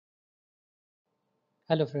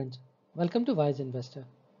Hello friends, welcome to Wise Investor.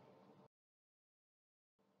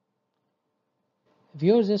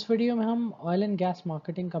 Viewers, इस video में हम oil and gas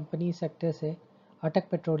marketing company sector से अटक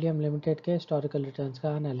पेट्रोलियम लिमिटेड के हिस्टोरिकल रिटर्न्स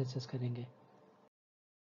का एनालिसिस करेंगे।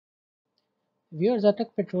 व्यूअर्स, अटक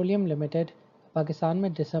पेट्रोलियम लिमिटेड पाकिस्तान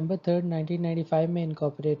में दिसंबर 3, 1995 में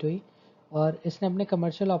इनकॉर्पोरेट हुई और इसने अपने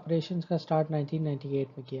कमर्शियल ऑपरेशंस का स्टार्ट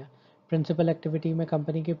 1998 में किया। प्रिंसिपल एक्टिविटी में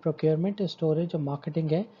कंपनी की प्रोक्योरमेंट, स्टोरेज और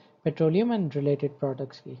मार्केटिंग है पेट्रोलियम एंड रिलेटेड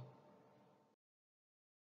प्रोडक्ट्स की।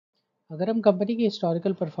 अगर हम कंपनी की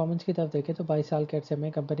हिस्टोरिकल परफॉर्मेंस की तरफ देखें तो 22 साल के अरसे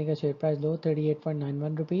में कंपनी का शेयर प्राइस लो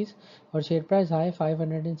 38.91 रुपीज़ और शेयर प्राइस हाई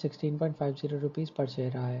 516.50 रुपीज़ पर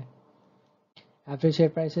शेयर रहा है। एवरेज शेयर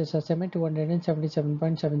प्राइस इस अरसे में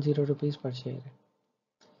 277.70 रुपीज़ पर शेयर है।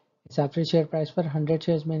 इस एवरेज शेयर प्राइस पर 100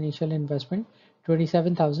 शेयर्स में इनिशियल इन्वेस्टमेंट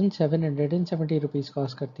 27,770 रुपीज़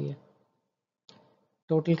कॉस्ट करती है।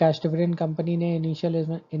 टोटल कैश डिविडेंड कंपनी ने इनिशियल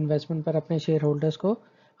इन्वेस्टमेंट पर अपने शेयर होल्डर्स को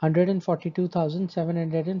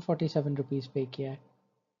 142,747 रुपीज़ पे किया है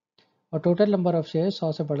और टोटल नंबर ऑफ शेयर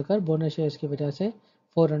 100 से बढ़कर बोनस शेयर्स की वजह से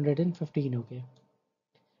 415 हो गए।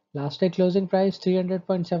 Last day closing price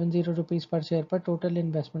 300.70 rupees पर शेयर पर टोटल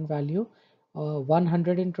इन्वेस्टमेंट वैल्यू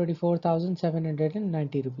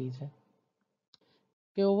 124,790 रुपीज़ है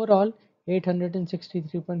कि ओवरऑल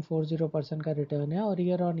 863.40% का रिटर्न है और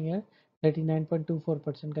ईयर ऑन ईयर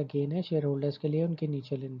 39.24% का गेन है शेयर होल्डर्स के लिए उनके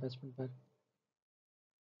इनिशियल इन्वेस्टमेंट पर।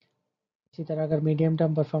 इसी तरह अगर मीडियम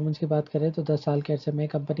टर्म परफॉर्मेंस की बात करें तो 10 साल के अरसे में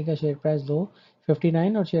कंपनी का शेयर प्राइस लो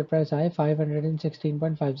 59 और शेयर प्राइस हाई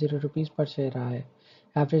 516.50 रुपीज़ पर शेयर रहा है।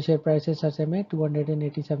 एवरेज शेयर प्राइस इस अरसे में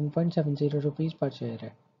 287.70 रुपीज़ पर शेयर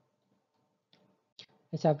है।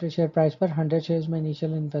 इस एवरेज शेयर प्राइस पर 100 शेयर्स में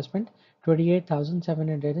इनिशियल इन्वेस्टमेंट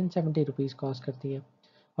 28,770 रुपीज़ कॉस्ट करती है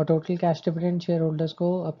और total cash dividend share holders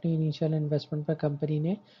को अपनी इनिशियल इन्वेस्टमेंट पर कंपनी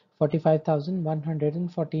ने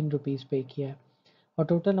 45,114 रुपीज़ पे किया है और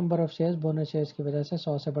total number of shares bonus shares की वजह से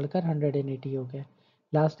 100 से बढ़कर 180 हो गए।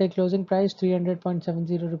 Last day closing price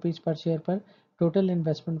 300.70 rupees पर शेयर पर टोटल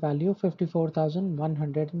इन्वेस्टमेंट वैल्यू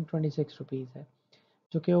 54,126 रुपीज़ है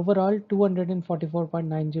जो कि ओवरऑल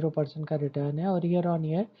 244.90% का रिटर्न है और ईयर ऑन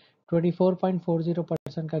ईयर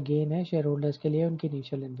 24.40% का गेन है शेयर होल्डर्स के लिए उनकी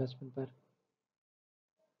इनिशियल इन्वेस्टमेंट पर।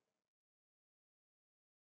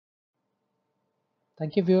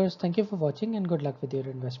 Thank you viewers, thank you for watching and good luck with your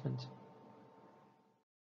investments.